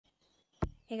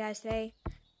Hey guys, today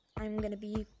I'm gonna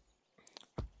be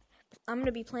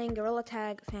playing Gorilla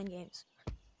Tag fan games.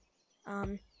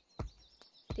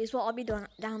 These will all be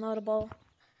downloadable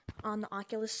on the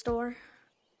Oculus Store.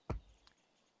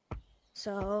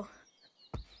 So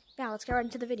yeah, let's get right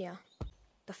into the video.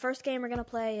 The first game we're gonna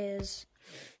play is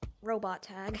Robot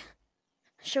Tag.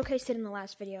 Showcased it in the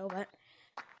last video, but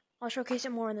I'll showcase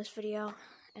it more in this video.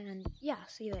 And yeah,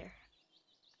 see you there.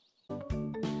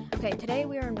 Okay, today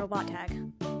we are in Robot Tag.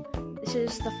 This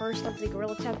is the first of the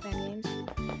Gorilla Tag fan games.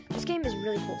 This game is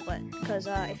really cool, because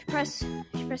if you press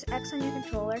X on your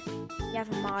controller, you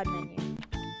have a mod menu.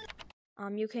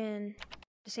 You can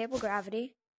disable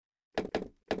gravity.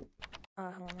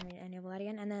 Hold on, let me enable that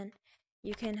again, and then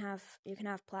you can have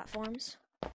platforms.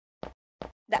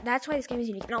 That's why this game is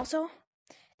unique. And also,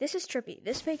 this is trippy.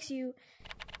 This makes you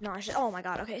nauseous. Oh my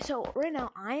god. Okay, so right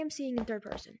now I am seeing in third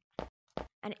person,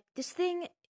 and this thing,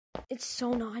 it's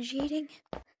so nauseating.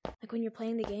 Like when you're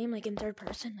playing the game, like in third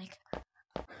person, like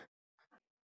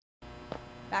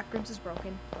Backrooms is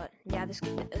broken, but yeah, this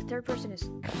third person is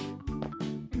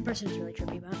really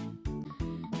trippy. But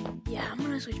yeah, I'm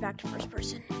gonna switch back to first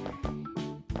person.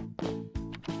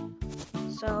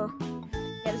 So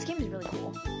yeah, this game is really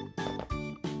cool.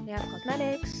 They have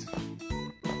cosmetics.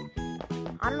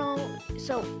 I don't know.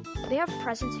 So they have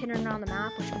presents hidden around the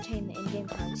map, which contain the in-game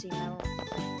currency.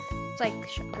 It's like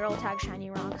Gorilla Tag Shiny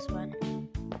Rocks, but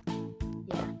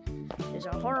yeah. There's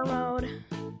a horror mode,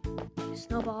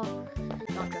 snowball.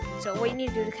 No, I'm joking. So what you need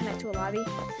to do to connect to a lobby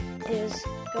is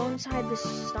go inside this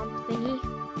stump thingy,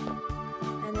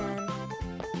 and then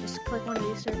just click one of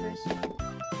these servers.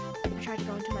 I tried to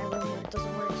go into my room, but it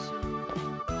doesn't work.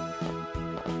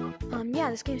 So yeah,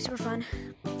 this game's super fun.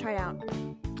 Try it out.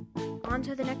 On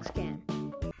to the next game.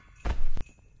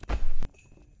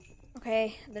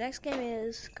 Okay, the next game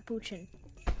is Capuchin.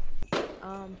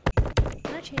 I'm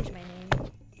gonna change my name.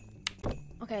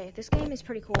 Okay, this game is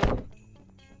pretty cool.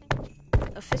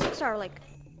 The physics are like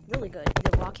really good.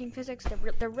 The walking physics,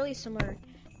 they're really similar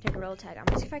to Gorilla Tag. I'm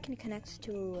gonna see if I can connect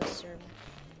to a server.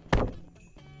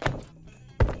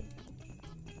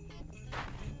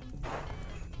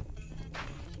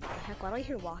 Heck, why do I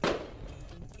hear walking?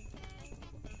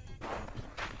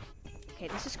 Okay,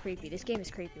 this is creepy. This game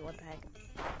is creepy. What the heck?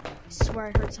 I swear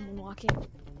I heard someone walking.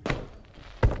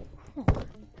 Oh.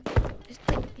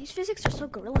 These physics are so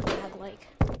Gorilla Tag-like.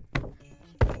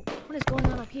 What is going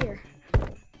on up here?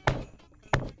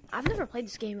 I've never played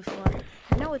this game before.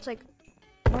 I know it's like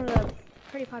one of the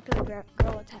pretty popular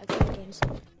Gorilla Tag fan games.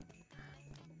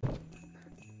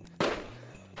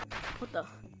 What the?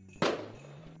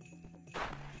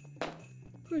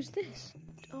 Who's this?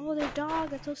 Oh, their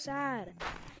dog. That's so sad.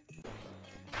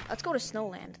 Let's go to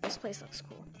Snowland. This place looks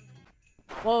cool.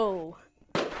 Whoa.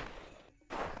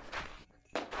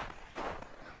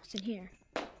 What's in here?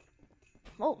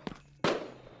 Whoa.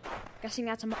 Guessing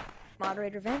that's a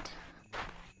moderator vent.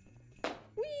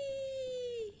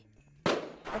 Whee!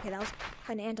 Okay, that was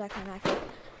kind of anticlimactic.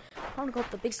 I want to go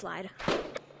up the big slide.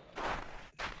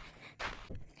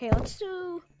 Okay, let's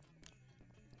do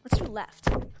left.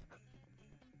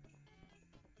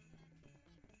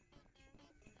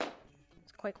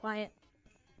 Quite quiet.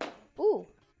 Ooh,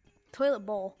 toilet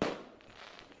bowl.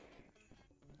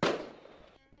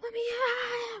 Let me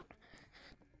out!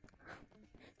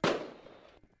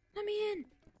 Let me in.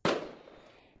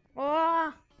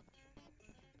 Oh.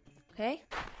 Okay,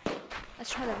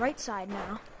 let's try the right side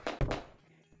now.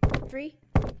 3,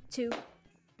 2,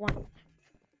 1.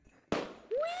 Whee!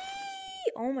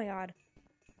 Oh my god.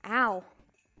 Ow.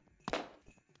 That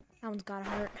one's gotta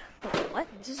hurt. Wait, what?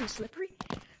 This isn't slippery?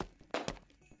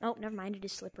 Oh, never mind, it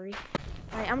is slippery.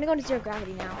 Alright, I'm gonna go to zero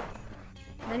gravity now.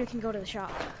 And then we can go to the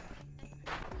shop.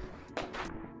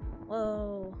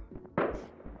 Whoa.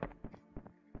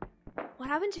 What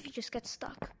happens if you just get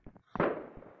stuck?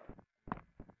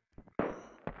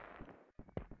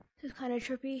 This is kind of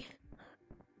trippy.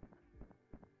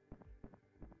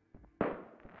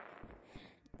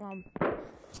 I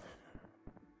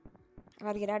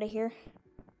gotta get out of here.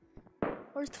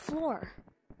 Where's the floor?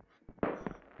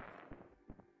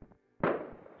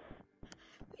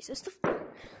 Is this the floor?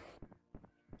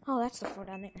 Oh, that's the floor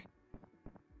down there.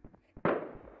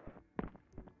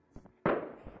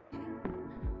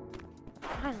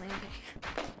 Finally, okay.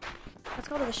 Let's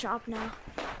go to the shop now.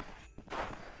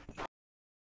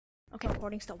 Okay,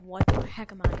 recording stuff. What the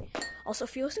heck am I? Also,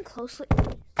 if you listen closely,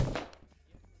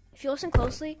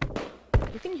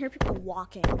 you can hear people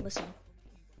walking. Listen.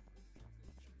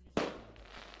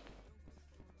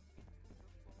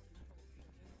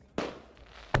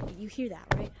 You hear that,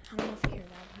 right? I don't know if you hear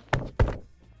that.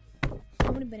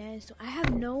 How many bananas do I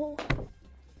have? No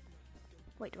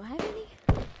Wait, do I have any?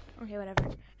 Okay,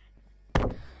 whatever.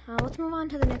 Let's move on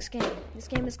to the next game. This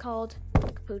game is called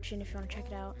Capuchin, if you want to check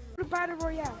it out. Battle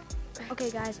Royale. Okay,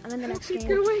 guys, I'm in the next game.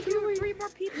 Get away, 3 more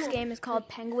people. This game is called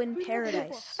Penguin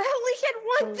Paradise. I only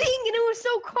said one thing and it was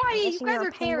so quiet. You guys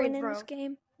are penguin terrible, in bro. this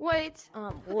game. Wait.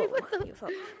 Whoa, you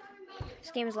folks.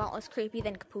 This game is a lot less creepy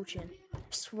than Capuchin. I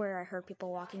swear I heard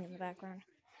people walking in the background.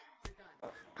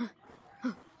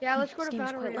 Yeah, let's go This to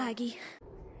game's Battle quite Royale. laggy.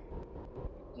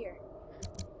 Here.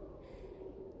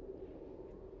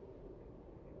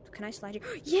 Can I slide you?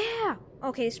 Yeah!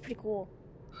 Okay, this is pretty cool.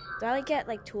 Do I get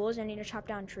tools and I need to chop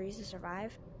down trees to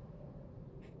survive?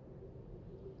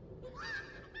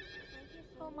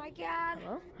 Oh my god.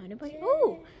 Hello? Anybody?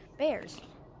 Ooh! Bears.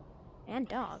 And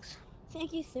dogs.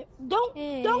 Thank you, sir. Don't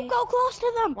Hey. go close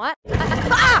to them. What?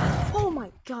 Ah! Oh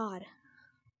my god.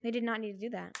 They did not need to do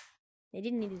that. They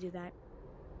didn't need to do that.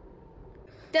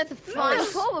 That's a fun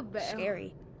polar bear.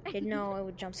 Scary. Didn't know it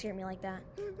would jump scare me like that.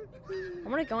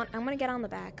 I'm gonna get on the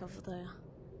back of the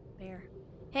bear.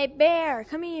 Hey bear,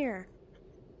 come here.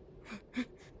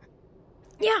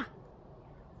 Yeah.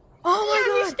 Oh my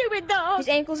You god. stupid dog. His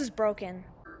ankles is broken.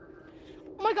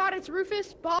 Oh my god, it's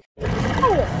Rufus. Bob.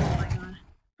 Oh my god.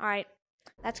 Alright.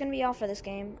 That's gonna be all for this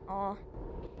game.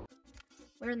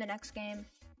 We're in the next game.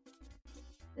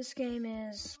 This game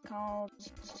is called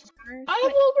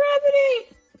Eyeball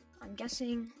gravity. I'm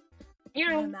guessing You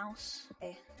the know. mouse.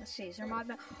 Okay, let's see. Is there mod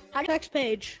Next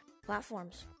page.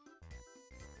 platforms?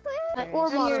 Or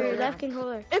There's- moderator. Left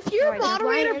controller. If you're Alright,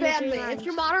 moderator, there's ban me. If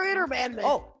you're moderator, ban me.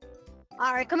 Oh!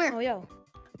 Alright, come here. Oh, yo.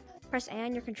 Press A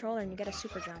on your controller and you get a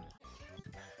super jump.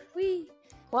 Whee!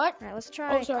 What? Alright, let's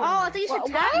try. Oh, sorry. Oh, I think you should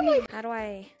tag me. How do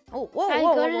I... Oh, whoa, I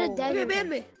whoa, go whoa, to the whoa, dead whoa. end. Ban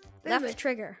me. Ban me. Left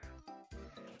trigger.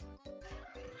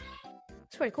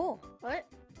 It's pretty cool. What?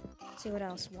 Let's see what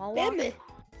else. Wall Ban walk. me.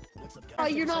 Oh,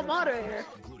 you're not moderator.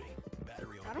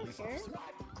 I don't care.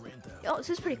 Oh, this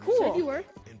is pretty Said cool. you were.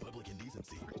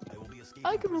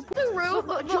 I can report the room.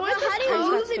 But Join how do you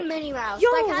I've move got in Minnie Mouse? Yo,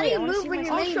 Like, how do wait, I you wanna move see when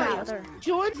you're myself Minnie show you Mouse? other-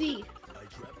 Join Z.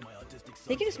 I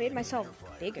think I just made myself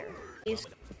bigger. I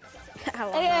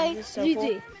love that. Hey, This is so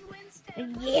GG. cool.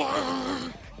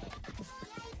 Yeah!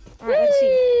 Alright, let's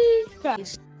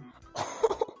see.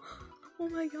 Oh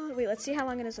my god. Wait, let's see how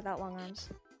long it is without long arms.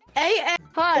 A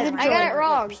Hi, Am I got it like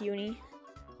wrong. Puny.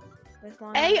 With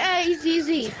long arms.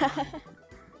 AAZZ.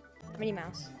 Minnie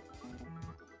Mouse.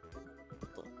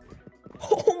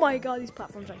 Oh my god, these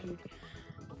platforms are huge.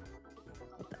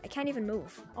 I can't even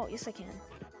move. Oh, yes I can.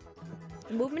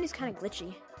 The movement is kind of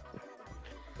glitchy.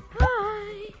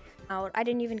 Hi! Oh, I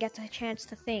didn't even get the chance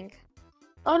to think.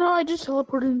 Oh no, I just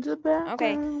teleported into the back.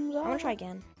 Okay, I'm gonna try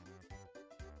again.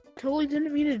 Totally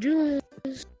didn't mean to do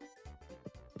this.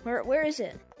 Where is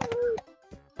it?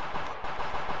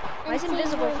 Why is it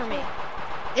invisible for me?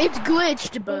 It's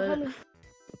glitched, but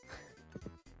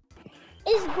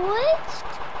Is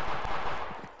glitch?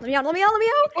 Let me out, let me out, let me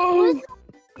out! oh,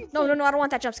 No, no, no, I don't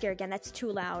want that jump scare again. That's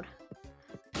too loud.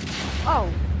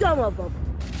 oh, dumb of them.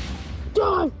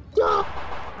 Die, die,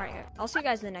 Alright, I'll see you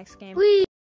guys in the next game. please.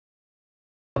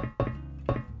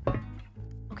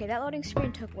 Okay, that loading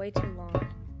screen took way too long.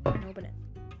 Open it.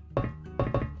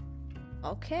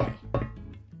 Okay.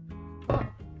 Whoa.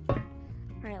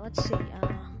 Alright, let's see.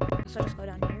 So just go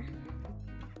down here.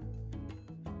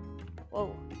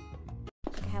 Whoa.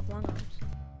 I have long arms.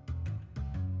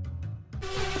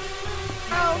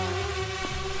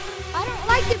 I don't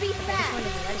like to be Okay, I fat. just wanted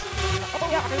to do that. Oh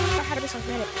yeah, I forgot how to be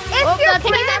something. If you're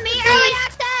can you get me early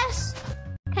access?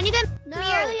 Can you get me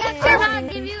early access? yeah. I'll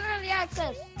give you early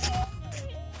access.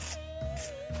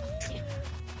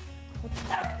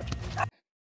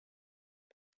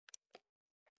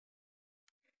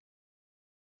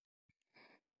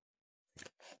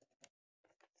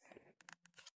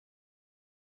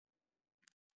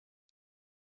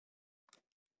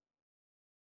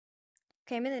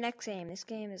 Okay, I'm in the next game. This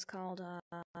game is called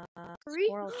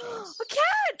Squirrel Chase. A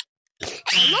cat.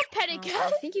 I love petting I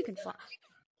cats. think you can fly.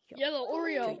 Yellow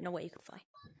Oreo. Wait, no way you can fly.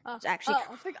 It's actually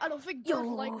I don't think Yo. Garth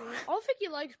likes me. I don't think he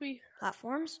likes me.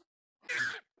 platforms.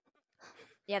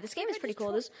 Yeah, this game is pretty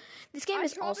cool. This game I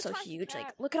is also traumatized huge. Like,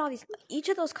 cat. look at all these. Each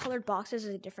of those colored boxes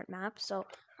is a different map. So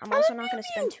I'm also not going to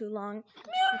spend too long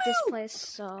at this place.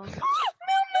 So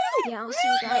yeah, I'll see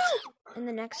you guys in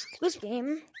the next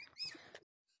game.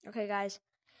 Okay, guys,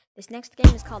 this next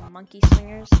game is called Monkey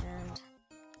Slingers, and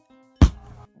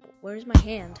where's my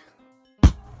hand?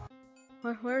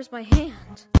 Where's my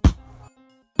hand?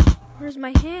 Where's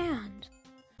my hand?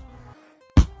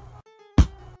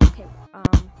 Okay,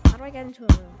 how do I get into a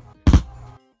room?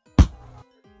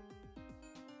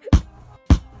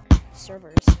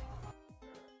 Servers.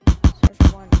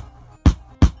 Server 1.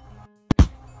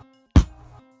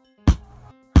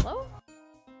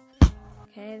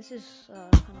 Okay, this is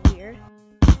kind of weird.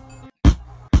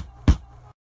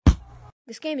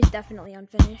 This game is definitely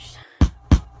unfinished.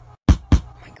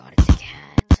 Oh my god, it's a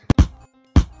cat.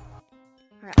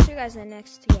 Alright, I'll see you guys in the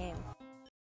next game.